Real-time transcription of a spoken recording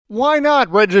Why not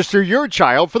register your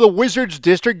child for the Wizards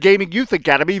District Gaming Youth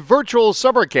Academy virtual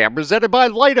summer camp presented by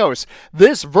Lighthouse?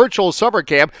 This virtual summer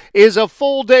camp is a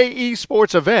full-day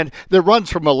esports event that runs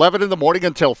from 11 in the morning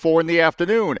until 4 in the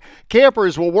afternoon.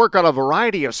 Campers will work on a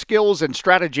variety of skills and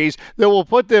strategies that will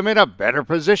put them in a better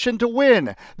position to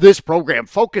win. This program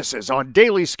focuses on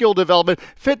daily skill development,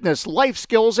 fitness, life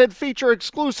skills, and feature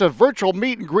exclusive virtual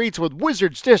meet and greets with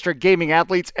Wizards District Gaming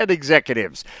athletes and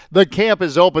executives. The camp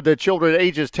is open to children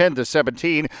ages 10 to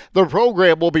 17. The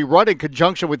program will be run in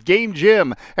conjunction with Game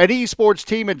Gym, an esports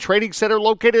team and training center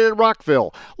located in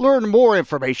Rockville. Learn more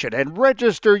information and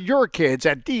register your kids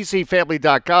at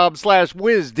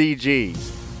dcfamily.com/WizDG.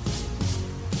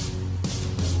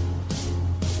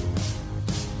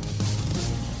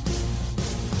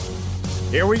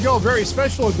 Here we go, very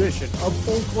special edition of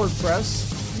Full Court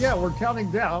Press. Yeah, we're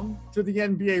counting down to the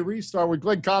NBA restart with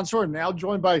Glenn Consor, and now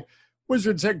joined by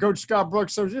Wizards head coach Scott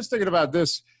Brooks. So just thinking about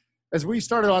this, as we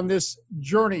started on this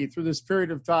journey through this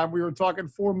period of time, we were talking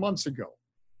 4 months ago.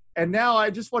 And now I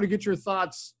just want to get your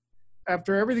thoughts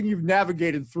after everything you've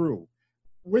navigated through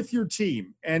with your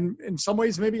team, and in some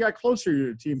ways maybe got closer to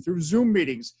your team through Zoom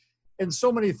meetings and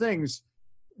so many things.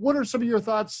 What are some of your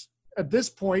thoughts at this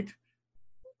point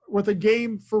with a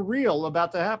game for real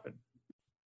about to happen?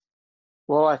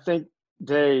 Well, I think,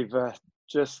 Dave,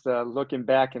 just looking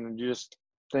back and just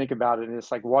think about it, and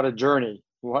it's like, what a journey.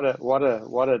 What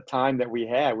a time that we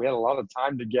had. We had a lot of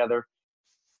time together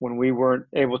when we weren't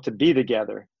able to be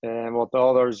together. And with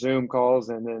all our Zoom calls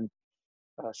and then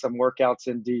some workouts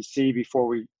in DC before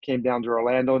we came down to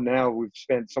Orlando, now we've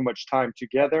spent so much time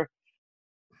together.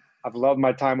 I've loved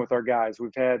my time with our guys.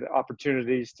 We've had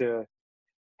opportunities to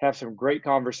have some great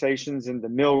conversations in the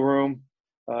mill room,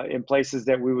 in places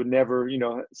that we would never,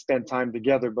 spend time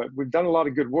together. But we've done a lot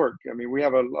of good work. I mean, we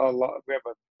have a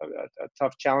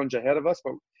tough challenge ahead of us,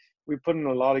 but we put in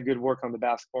a lot of good work on the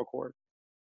basketball court.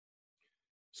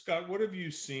 Scott, what have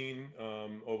you seen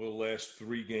over the last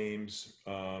 3 games?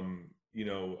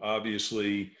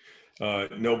 Obviously,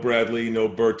 no Bradley, no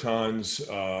Bertans,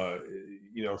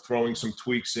 throwing some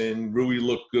tweaks in. Rui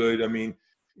looked good. I mean,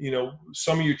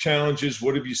 some of your challenges,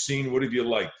 what have you seen? What have you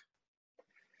liked?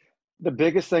 The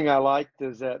biggest thing I liked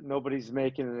is that nobody's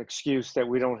making an excuse that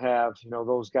we don't have,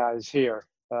 those guys here.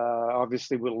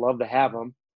 Obviously, we'd love to have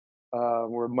them.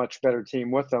 We're a much better team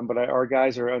with them, but our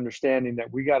guys are understanding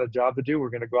that we got a job to do.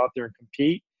 We're going to go out there and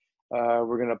compete.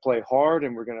 We're going to play hard,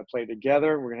 and we're going to play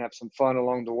together. We're going to have some fun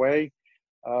along the way.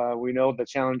 We know the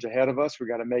challenge ahead of us. We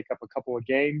got to make up a couple of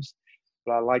games,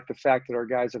 but I like the fact that our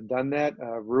guys have done that.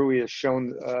 Rui has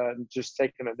shown just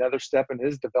taking another step in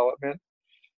his development,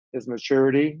 his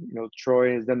maturity.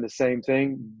 Troy has done the same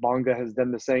thing. Bonga has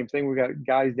done the same thing. We got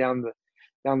guys down the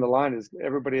line. Is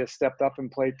everybody has stepped up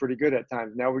and played pretty good at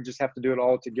times. Now we just have to do it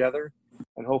all together,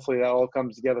 and hopefully that all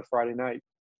comes together Friday night.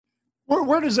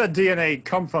 Where does that DNA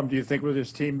come from, do you think, with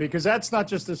this team? Because that's not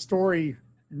just a story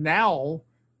now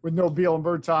with no Beal and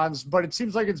Bertans, but it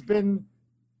seems like it's been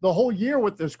the whole year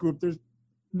with this group. There's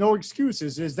no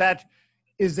excuses. Is that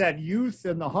youth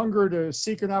and the hunger to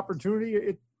seek an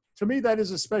opportunity? To me, that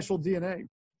is a special DNA.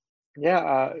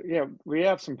 Yeah, we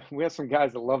have some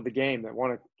guys that love the game, that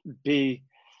want to be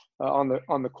on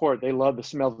the court. They love the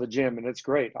smell of the gym, and it's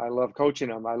great. I love coaching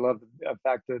them. I love the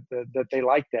fact that they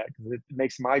like that, because it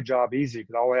makes my job easy.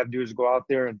 Because all I have to do is go out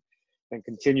there and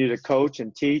continue to coach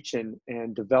and teach and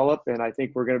develop. And I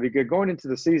think we're going to be good going into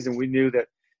the season. We knew that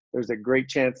there's a great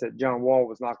chance that John Wall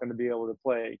was not going to be able to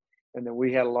play, and then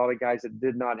we had a lot of guys that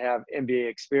did not have NBA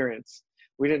experience.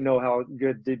 We didn't know how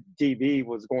good DB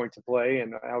was going to play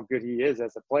and how good he is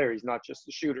as a player. He's not just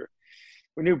a shooter.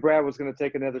 We knew Brad was going to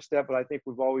take another step, but I think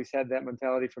we've always had that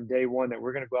mentality from day one that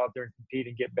we're going to go out there and compete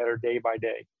and get better day by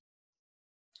day.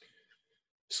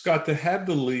 Scott, to have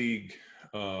the league,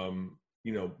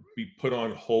 be put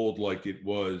on hold like it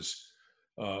was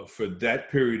for that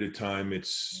period of time,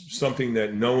 it's something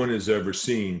that no one has ever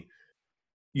seen.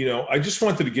 I just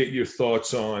wanted to get your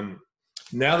thoughts on,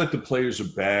 now that the players are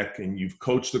back and you've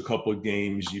coached a couple of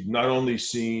games, you've not only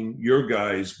seen your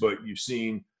guys, but you've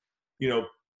seen,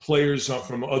 players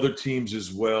from other teams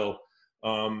as well.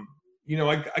 I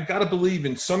got to believe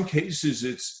in some cases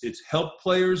it's helped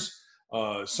players.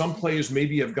 Some players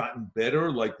maybe have gotten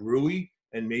better, like Rui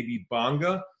and maybe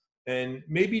Bonga, and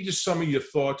maybe just some of your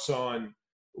thoughts on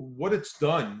what it's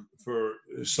done for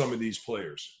some of these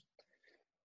players.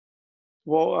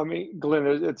 Well, I mean, Glenn,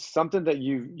 it's something that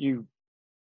you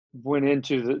went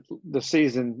into the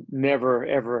season never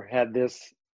ever had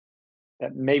this,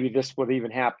 that maybe this would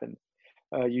even happen.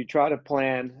 You try to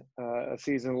plan a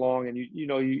season long, and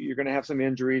you're going to have some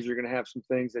injuries. You're going to have some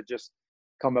things that just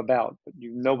come about. But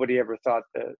nobody ever thought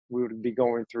that we would be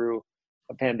going through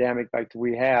a pandemic like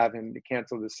we have and to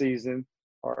cancel the season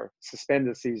or suspend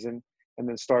the season and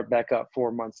then start back up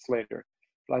 4 months later.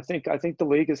 But I think the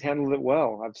league has handled it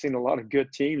well. I've seen a lot of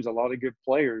good teams, a lot of good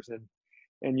players,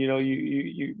 and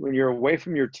you when you're away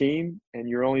from your team and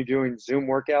you're only doing Zoom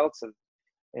workouts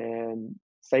and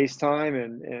FaceTime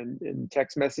and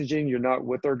text messaging, you're not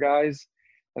with our guys,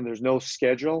 and there's no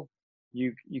schedule.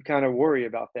 You kind of worry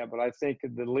about that. But I think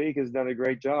the league has done a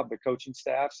great job. The coaching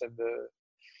staffs and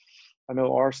I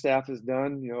know our staff has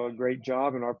done a great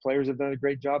job, and our players have done a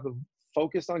great job of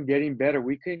focused on getting better.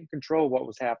 We couldn't control what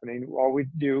was happening. All we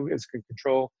do is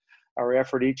control our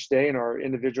effort each day in our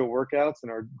individual workouts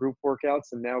and our group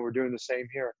workouts, and now we're doing the same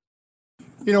here.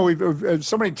 We've had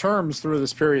so many terms through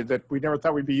this period that we never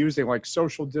thought we'd be using, like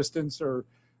social distance or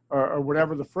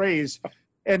whatever the phrase.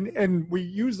 And we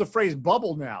use the phrase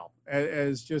bubble now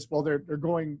as just, well, they're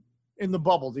going in the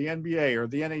bubble, the NBA or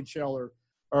the NHL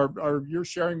or you're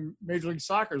sharing Major League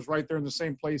Soccer's right there in the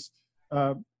same place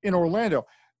in Orlando.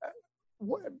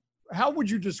 How would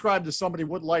you describe to somebody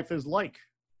what life is like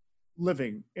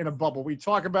living in a bubble? We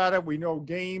talk about it, we know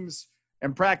games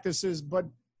and practices, but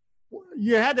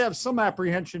you had to have some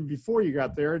apprehension before you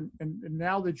got there. And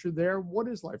now that you're there, what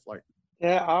is life like?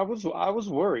 Yeah, I was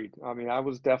worried. I mean, I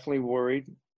was definitely worried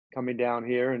coming down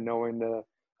here and knowing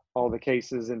all the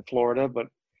cases in Florida. But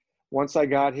once I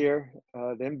got here,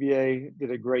 the NBA did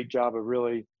a great job of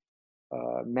really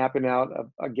mapping out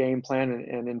a game plan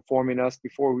and informing us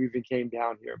before we even came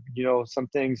down here. Some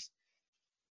things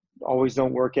always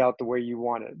don't work out the way you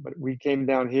want it, but we came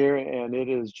down here and it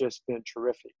has just been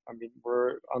terrific. I mean,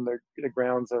 we're on the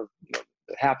grounds of the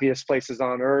happiest places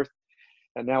on earth,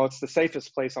 and now it's the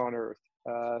safest place on earth.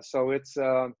 So it's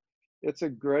a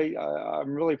great.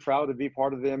 I'm really proud to be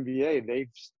part of the NBA.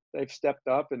 They've stepped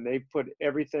up and they've put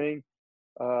everything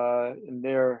in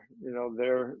their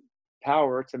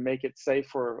power to make it safe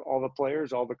for all the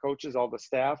players, all the coaches, all the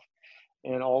staff,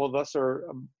 and all of us are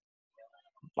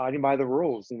abiding by the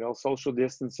rules. Social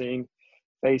distancing,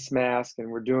 face mask,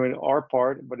 and we're doing our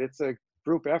part. But it's a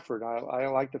group effort. I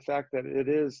like the fact that it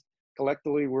is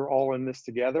collectively we're all in this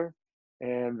together.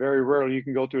 And very rarely you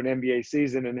can go through an NBA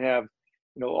season and have,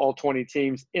 all 20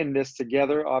 teams in this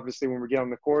together. Obviously, when we get on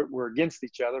the court, we're against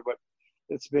each other, but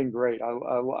it's been great.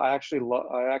 I actually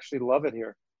love it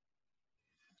here.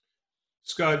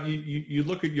 Scott, you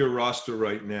look at your roster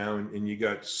right now, and you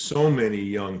got so many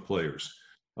young players.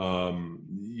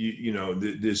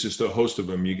 There's just a host of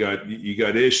them. You got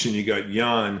Ish and you got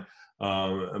Jan,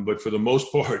 but for the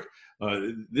most part,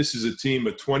 this is a team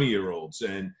of 20-year-olds,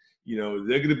 and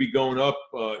they're going to be going up.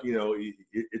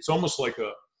 It's almost like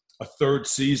a third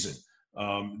season.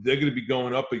 They're going to be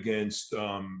going up against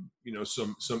some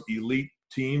elite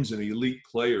teams and elite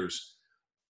players.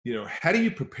 How do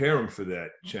you prepare them for that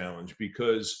challenge?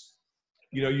 Because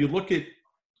you look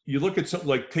at something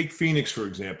like, take Phoenix, for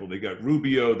example. They got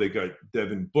Rubio, they got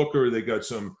Devin Booker, they got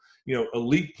some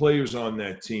elite players on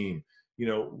that team.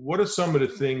 What are some of the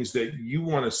things that you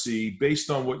want to see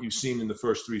based on what you've seen in the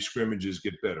first three scrimmages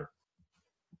get better?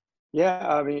 Yeah,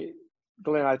 I mean,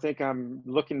 Glenn, I think I'm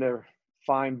looking to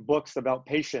find books about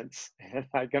patience, and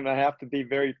I'm going to have to be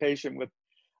very patient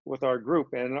with our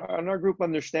group. And our group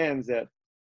understands that.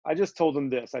 I just told them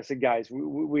this. I said, guys,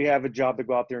 we have a job to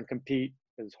go out there and compete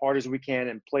as hard as we can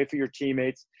and play for your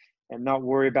teammates and not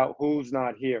worry about who's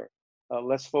not here.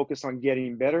 Let's focus on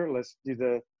getting better. Let's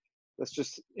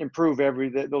just improve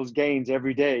those gains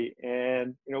every day.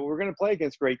 And, we're going to play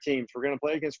against great teams. We're going to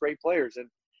play against great players.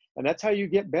 And that's how you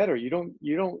get better. You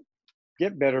don't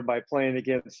get better by playing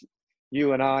against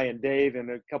you and I and Dave and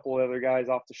a couple of other guys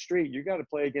off the street. You got to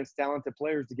play against talented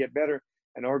players to get better.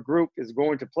 And our group is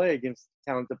going to play against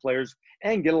talented players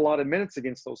and get a lot of minutes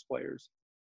against those players.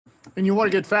 And you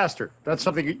want to get faster. That's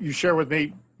something you shared with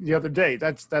me the other day.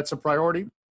 That's a priority.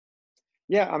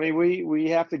 Yeah, I mean, we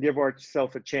have to give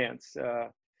ourselves a chance.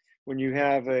 When you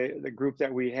have the group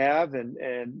that we have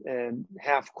and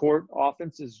half court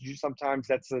offenses, sometimes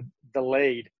that's a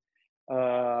delayed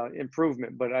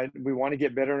improvement. But we want to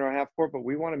get better in our half court, but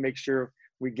we want to make sure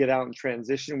we get out in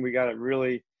transition. We got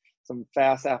some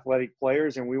fast athletic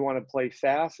players, and we want to play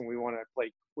fast, and we want to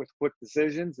play with quick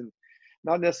decisions and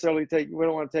not necessarily we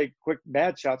don't want to take quick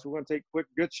bad shots. We want to take quick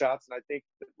good shots. And I think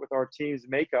that with our team's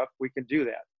makeup, we can do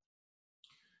that.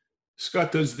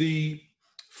 Scott, does the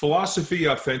philosophy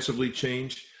offensively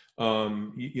change?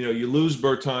 You lose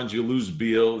Bertans, you lose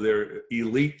Beal. They're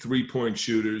elite three-point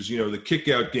shooters. The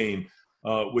kick-out game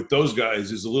with those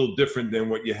guys is a little different than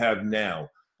what you have now.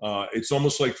 It's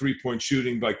almost like three-point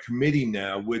shooting by committee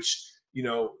now, which,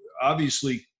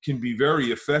 obviously can be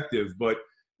very effective. But,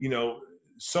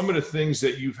 some of the things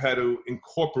that you've had to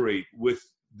incorporate with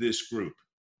this group?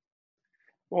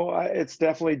 Well, it's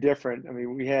definitely different. I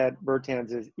mean, we had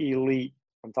Bertans as elite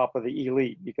on top of the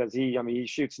elite because he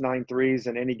shoots 9 threes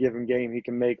in any given game. He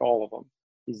can make all of them.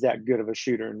 He's that good of a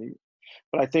shooter.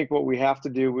 But I think what we have to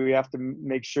do, we have to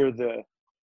make sure the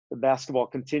basketball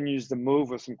continues to move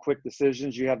with some quick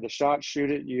decisions. You have the shot, shoot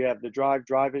it. You have the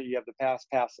drive it. You have the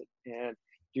pass it. And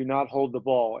do not hold the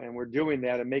ball. And we're doing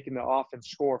that and making the offense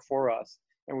score for us.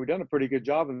 And we've done a pretty good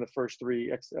job in the first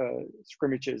 3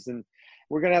 scrimmages. And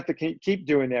we're going to have to keep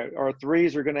doing that. Our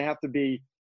threes are going to have to be,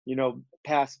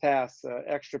 pass,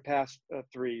 extra pass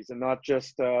threes, and not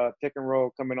just pick and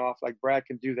roll coming off like Brad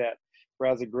can do that.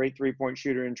 Brad's a great 3-point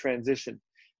shooter in transition.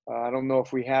 I don't know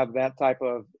if we have that type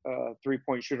of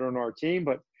 3-point shooter on our team,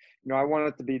 but I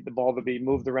want the ball to be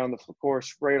moved around the course,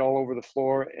 sprayed all over the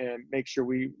floor, and make sure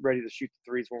we're ready to shoot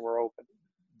the threes when we're open.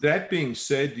 That being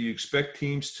said, do you expect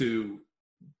teams to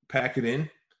pack it in?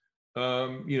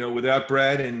 Without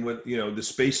Brad, and with the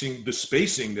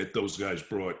spacing that those guys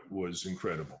brought was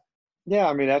incredible. Yeah,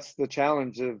 I mean that's the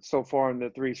challenge of so far in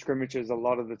the 3 scrimmages. A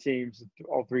lot of the teams,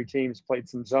 all 3 teams, played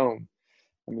some zone.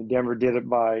 I mean, Denver did it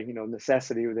by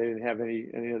necessity. They didn't have any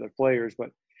other players,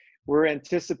 but we're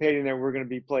anticipating that we're going to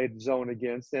be played zone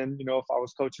against. And if I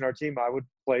was coaching our team, I would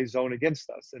play zone against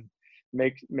us and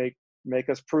make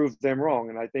us prove them wrong.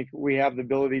 And I think we have the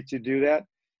ability to do that.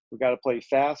 We got to play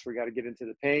fast. We got to get into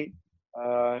the paint,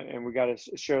 and we got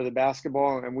to share the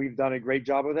basketball. And we've done a great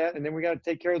job of that. And then we got to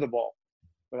take care of the ball.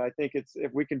 But I think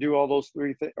if we can do all those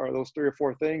 3 or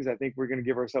 4 things, I think we're going to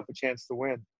give ourselves a chance to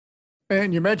win.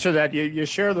 And you mentioned that you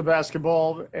share the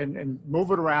basketball and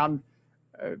move it around.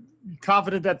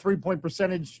 Confident that 3-point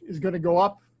percentage is going to go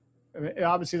up. I mean,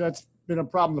 obviously, that's been a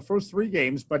problem the first 3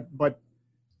 games, but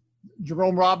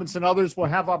Jerome Robinson, others will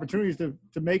have opportunities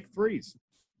to make threes.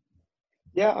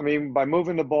 Yeah, I mean, by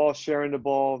moving the ball, sharing the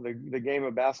ball, the game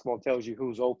of basketball tells you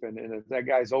who's open. And if that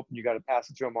guy's open, you got to pass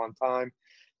it to him on time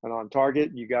and on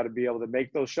target. You got to be able to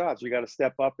make those shots. You got to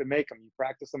step up and make them. You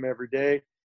practice them every day.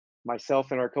 Myself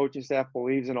and our coaching staff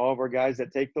believes in all of our guys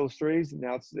that take those threes.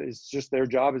 Now it's just their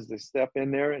job is to step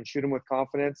in there and shoot them with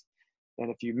confidence.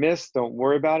 And if you miss, don't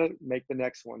worry about it. Make the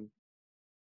next one.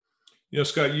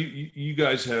 Scott, you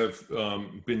guys have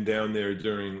been down there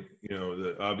during,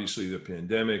 obviously the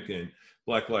pandemic and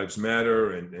Black Lives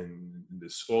Matter and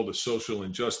all the social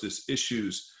injustice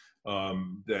issues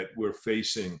that we're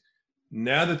facing.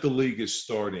 Now that the league is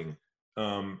starting,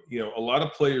 a lot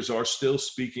of players are still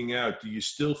speaking out. Do you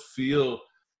still feel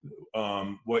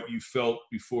what you felt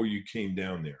before you came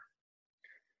down there?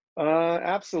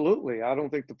 Absolutely. I don't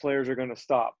think the players are going to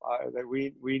stop.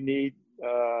 We need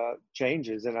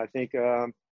changes, and I think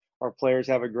our players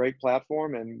have a great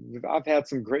platform. And I've had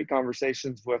some great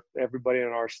conversations with everybody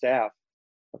on our staff,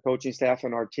 our coaching staff,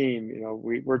 and our team.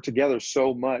 We're together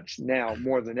so much now,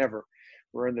 more than ever.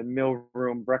 We're in the meal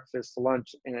room, breakfast,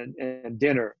 lunch, and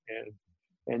dinner,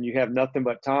 and you have nothing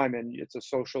but time, and it's a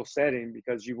social setting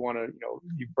because you want to,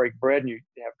 you break bread and you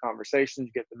have conversations,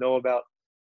 you get to know about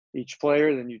each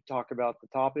player, then you talk about the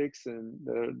topics and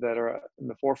that are in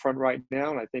the forefront right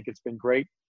now. And I think it's been great,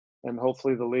 and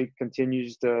hopefully the league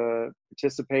continues to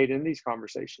participate in these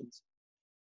conversations.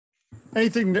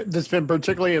 Anything that's been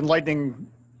particularly enlightening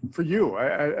for you?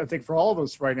 I think for all of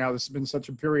us right now, this has been such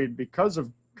a period because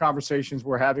of conversations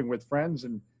we're having with friends,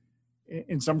 and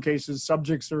in some cases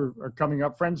subjects are coming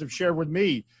up. Friends have shared with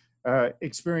me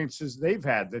experiences they've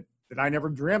had that I never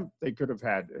dreamt they could have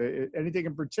had. Anything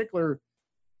in particular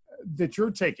that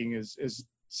you're taking is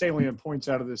salient points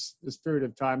out of this period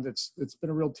of time that's been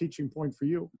a real teaching point for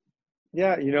you?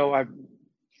 Yeah,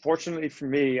 fortunately for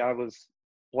me, I was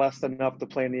blessed enough to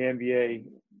play in the NBA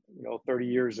 30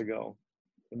 years ago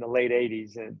in the late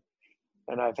 80s, and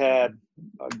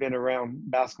I've been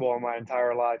around basketball my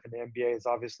entire life, and the NBA is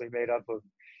obviously made up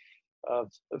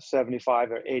of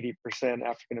 75 or 80%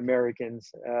 African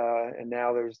Americans, and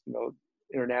now there's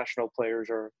international players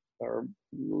are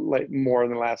more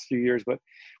in the last few years, but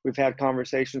we've had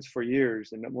conversations for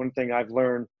years. And one thing I've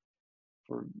learned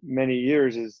for many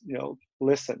years is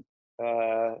listen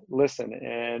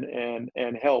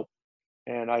and help.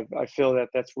 And I feel that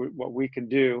that's what we can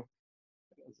do.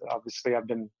 Obviously, I've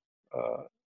been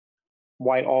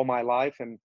white all my life,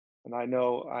 and I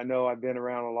know I've been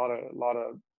around a lot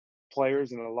of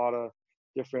players and a lot of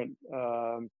different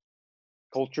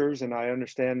cultures, and I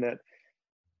understand that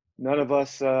none of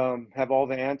us have all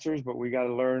the answers, but we got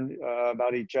to learn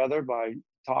about each other by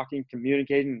talking,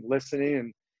 communicating,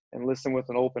 listening, and listen with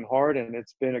an open heart. And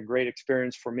it's been a great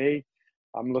experience for me.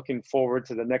 I'm looking forward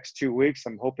to the next 2 weeks.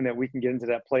 I'm hoping that we can get into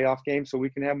that playoff game so we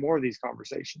can have more of these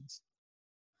conversations.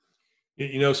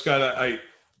 Scott, I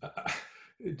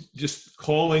just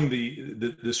calling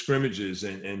the scrimmages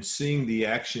and seeing the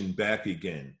action back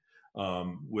again,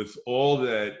 with all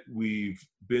that we've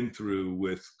been through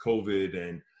with COVID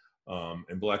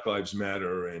and Black Lives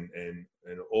Matter and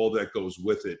all that goes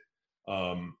with it.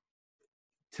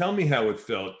 Tell me how it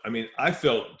felt. I mean, I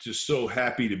felt just so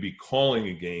happy to be calling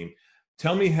a game.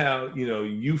 Tell me how,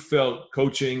 you felt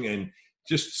coaching and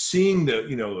just seeing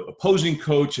the, opposing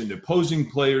coach and the opposing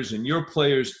players and your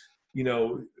players,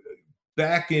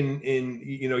 back in,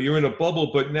 you're in a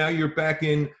bubble, but now you're back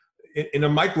in a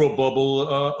micro bubble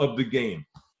of the game.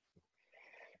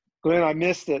 Glenn, I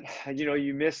missed it.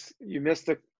 You miss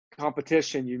the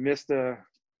competition. You miss the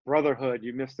brotherhood.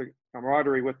 You miss the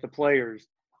camaraderie with the players,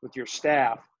 with your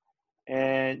staff,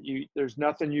 and there's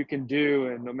nothing you can do.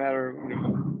 And no matter,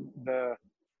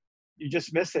 you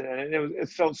just miss it. And it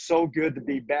felt so good to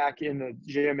be back in the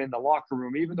gym, in the locker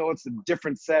room, even though it's a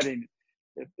different setting.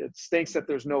 It stinks that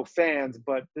there's no fans,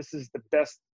 but this is the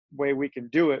best way we can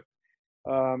do it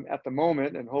at the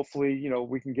moment. And hopefully,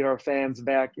 we can get our fans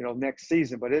back, next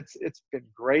season. But it's been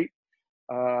great.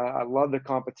 I love the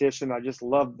competition. I just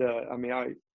love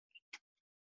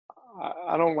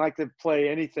I don't like to play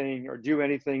anything or do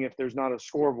anything if there's not a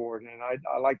scoreboard. And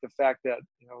I like the fact that,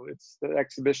 it's the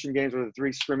exhibition games where the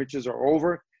 3 scrimmages are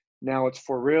over. Now it's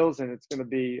for reals, and it's going to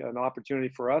be an opportunity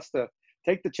for us to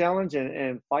take the challenge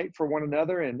and fight for one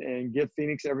another and give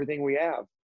Phoenix everything we have.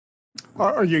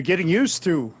 Are you getting used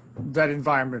to that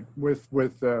environment with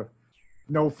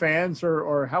no fans,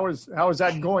 or how is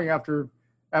that going after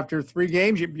 3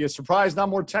 games? You surprised not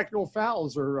more technical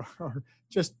fouls, or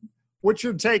just what's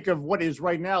your take of what is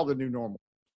right now the new normal?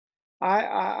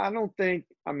 I don't think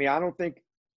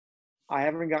I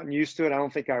haven't gotten used to it. I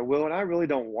don't think I will, and I really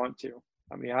don't want to.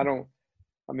 I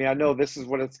know this is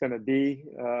what it's going to be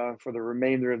for the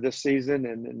remainder of this season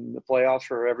and the playoffs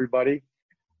for everybody.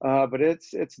 But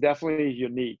it's definitely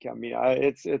unique.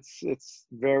 It's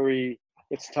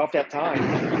tough at times.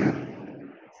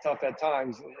 It's tough at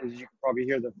times, as you can probably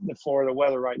hear the Florida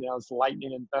weather right now. It's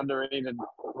lightning and thundering and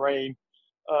rain.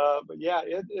 But yeah,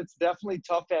 it's definitely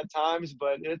tough at times.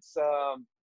 But it's I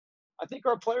think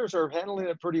our players are handling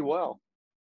it pretty well.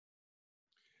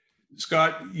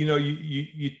 Scott,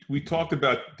 we talked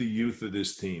about the youth of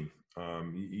this team.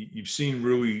 You've seen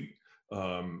Rui.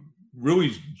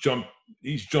 Rui's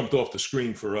jumped off the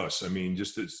screen for us. I mean,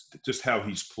 just how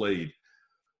he's played.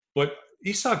 But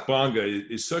Isaac Bonga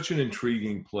is such an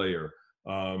intriguing player.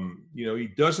 He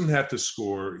doesn't have to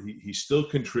score. He still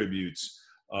contributes.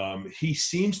 He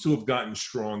seems to have gotten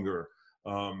stronger.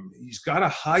 He's got a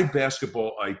high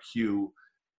basketball IQ.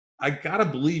 I gotta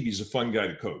believe he's a fun guy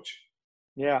to coach.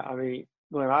 Yeah,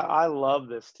 Glenn, I love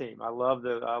this team. I love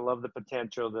the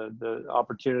potential, the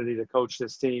opportunity to coach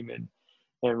this team, and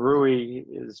Rui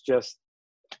is just,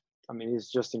 he's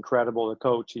just incredible to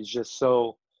coach. He's just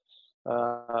so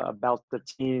about the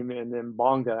team, and then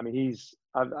Bonga. He's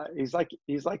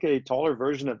like a taller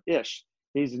version of Ish.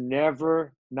 He's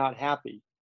never not happy.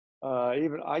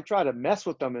 Even I try to mess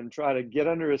with him and try to get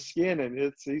under his skin,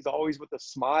 and he's always with a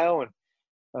smile and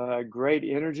great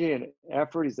energy and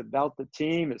effort. He's about the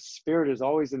team. His spirit is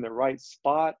always in the right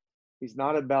spot. He's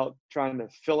not about trying to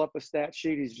fill up a stat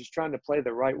sheet. He's just trying to play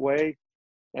the right way.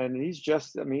 And he's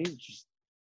just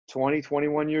 20,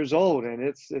 21 years old, and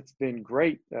it's been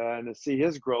great and to see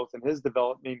his growth and his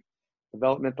development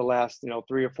the last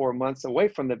 3 or 4 months away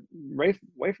from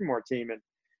our team, and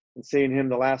seeing him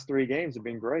the last 3 games have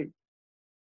been great.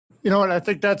 And I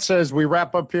think that says we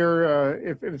wrap up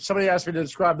here. If somebody asked me to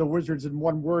describe the Wizards in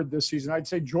one word this season, I'd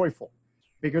say joyful,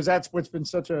 because that's what's been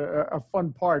such a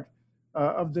fun part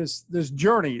of this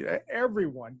journey.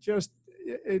 Everyone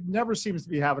it never seems to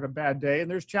be having a bad day, and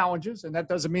there's challenges, and that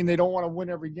doesn't mean they don't want to win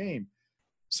every game.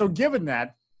 So given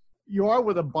that, you are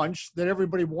with a bunch that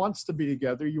everybody wants to be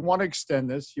together. You want to extend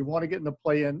this. You want to get in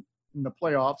the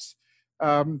playoffs.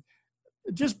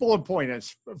 Just bullet point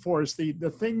us for us the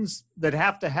things that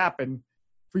have to happen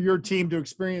for your team to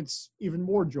experience even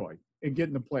more joy and get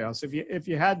in the playoffs. If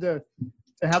you had to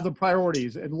have the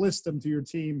priorities and list them to your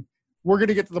team, we're going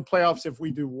to get to the playoffs if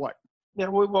we do what? Yeah,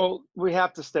 we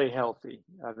have to stay healthy.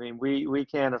 We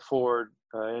can't afford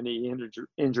any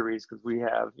injuries because we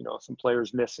have some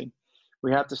players missing.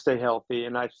 We have to stay healthy,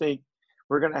 and I think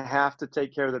we're going to have to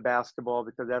take care of the basketball,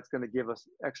 because that's going to give us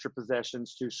extra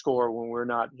possessions to score when we're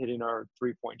not hitting our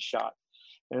 3-point shot.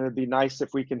 And it'd be nice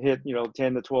if we can hit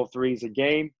 10 to 12 threes a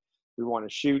game. We want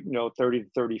to shoot 30 to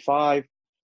 35.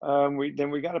 Then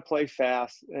we got to play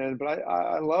fast. But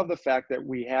I love the fact that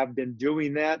we have been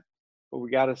doing that, but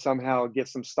we got to somehow get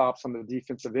some stops on the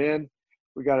defensive end.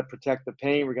 We got to protect the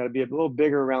paint. We got to be a little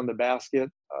bigger around the basket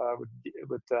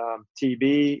with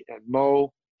TB and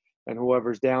Mo and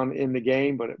whoever's down in the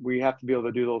game. But we have to be able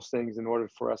to do those things in order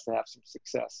for us to have some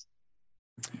success.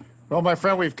 Well, my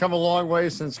friend, we've come a long way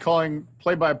since calling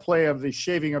play-by-play of the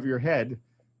shaving of your head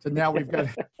to now we've got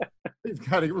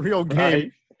a real game.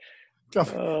 Right.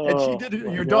 And she did.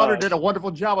 Your daughter did a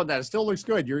wonderful job on that. It still looks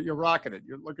good. You're rocking it.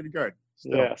 You're looking good.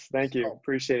 Still. Yes, thank you.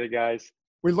 Appreciate it, guys.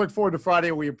 We look forward to Friday,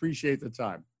 and we appreciate the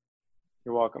time.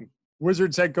 You're welcome.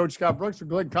 Wizards head coach Scott Brooks and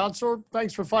Glenn Consor,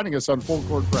 thanks for finding us on Full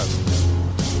Court Press.